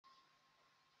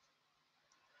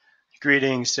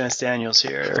Greetings, Dennis Daniels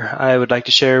here. I would like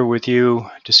to share with you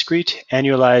discrete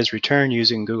annualized return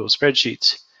using Google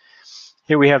Spreadsheets.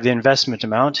 Here we have the investment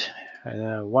amount,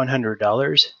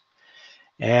 $100,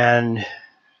 and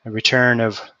a return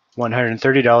of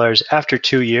 $130 after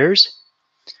 2 years.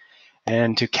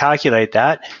 And to calculate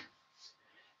that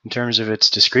in terms of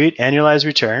its discrete annualized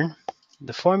return,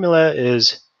 the formula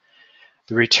is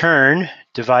the return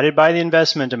divided by the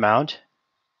investment amount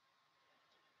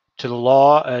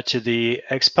to the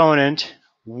exponent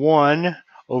 1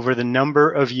 over the number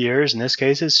of years. In this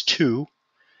case, it's 2.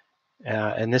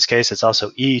 In this case, it's also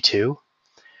E2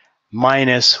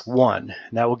 minus 1.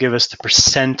 And that will give us the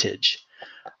percentage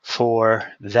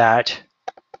for that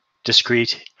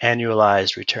discrete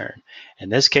annualized return. In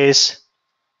this case,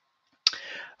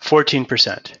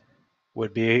 14%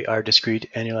 would be our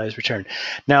discrete annualized return.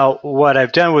 Now, what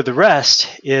I've done with the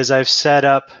rest is I've set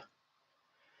up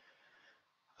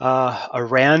a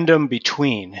random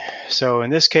between. So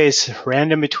in this case,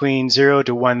 random between 0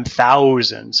 to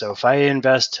 1,000. So if I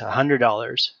invest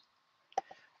 $100,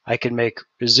 I can make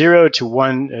 0 to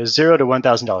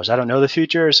 $1,000. I don't know the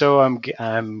future, so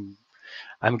I'm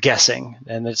guessing,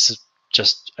 and it's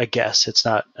just a guess. It's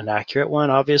not an accurate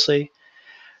one, obviously.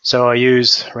 So I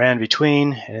use rand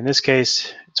between, and in this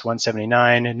case, it's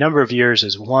 179. Number of years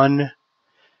is 1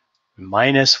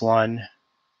 minus 1.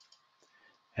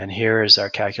 And here is our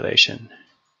calculation.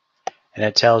 And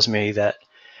it tells me that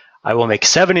I will make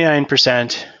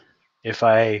 79% if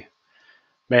I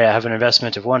have an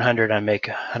investment of 100, I make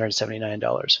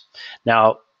 $179.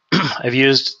 Now, I've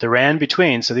used the rand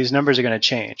between, so these numbers are going to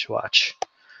change. Watch.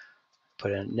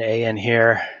 Put an A in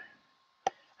here,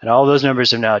 and all those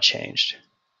numbers have now changed.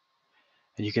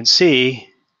 And you can see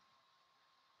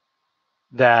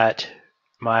that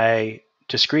my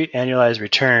discrete annualized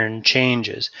return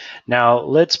changes. Now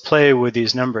let's play with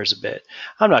these numbers a bit.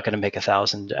 I'm not going to make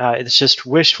 1,000. It's just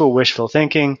wishful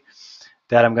thinking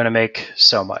that I'm going to make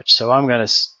so much. So I'm going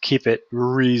to keep it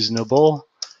reasonable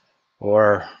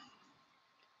or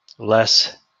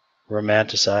less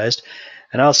romanticized.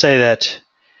 And I'll say that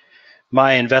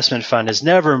my investment fund has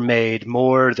never made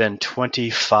more than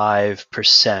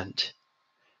 25%.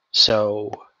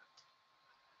 So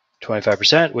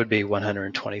 25% would be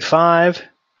 125.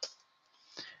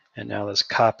 And now let's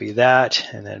copy that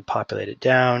and then populate it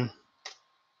down.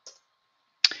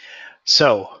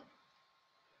 So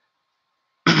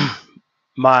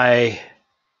my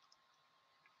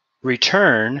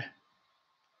return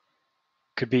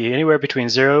could be anywhere between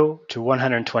 0 to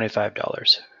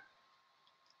 $125.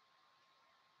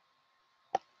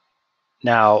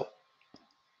 Now,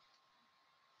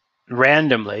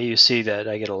 randomly, you see that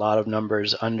I get a lot of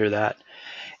numbers under that.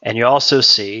 And you also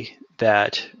see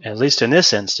that, at least in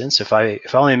this instance, if I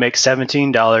only make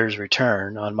 $17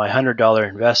 return on my $100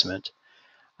 investment,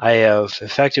 I'm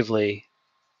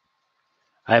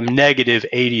negative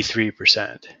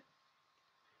 83%.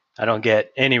 I don't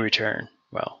get any return.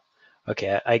 Well,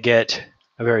 okay, I get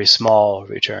a very small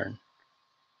return.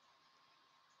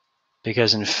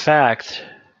 Because in fact,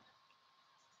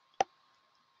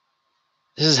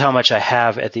 this is how much I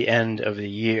have at the end of the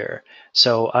year.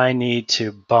 So I need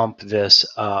to bump this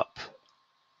up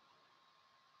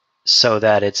so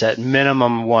that it's at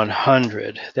minimum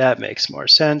 100. That makes more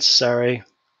sense, sorry.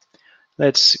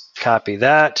 Let's copy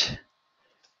that.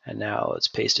 And now let's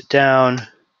paste it down.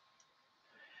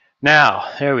 Now,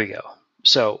 there we go.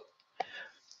 So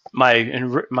my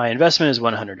investment is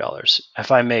 $100.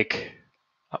 If I make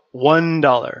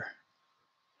 $1,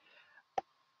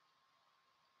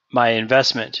 my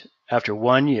investment after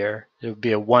 1 year, it would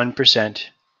be a 1%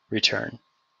 return,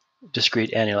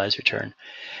 discrete annualized return.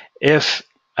 If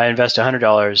I invest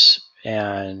 $100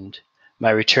 and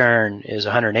my return is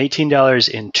 $118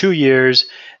 in 2 years,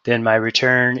 then my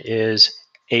return is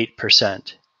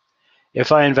 8%.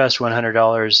 If I invest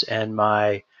 $100 and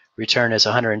my return is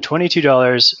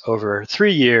 $122 over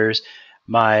 3 years,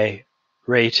 my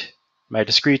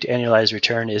discrete annualized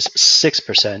return is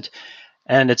 6%,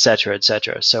 and etc.,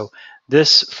 etc. So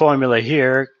this formula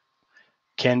here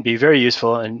can be very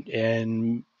useful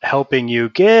in helping you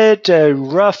get a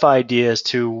rough idea as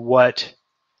to what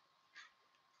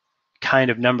kind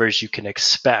of numbers you can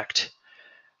expect.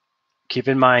 Keep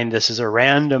in mind this is a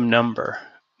random number,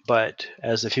 but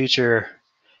as the future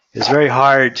is very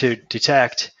hard to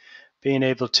detect, being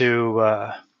able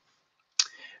to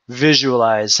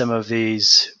visualize some of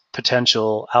these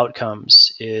potential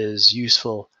outcomes is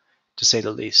useful, to say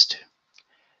the least.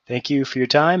 Thank you for your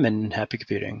time and happy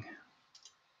computing.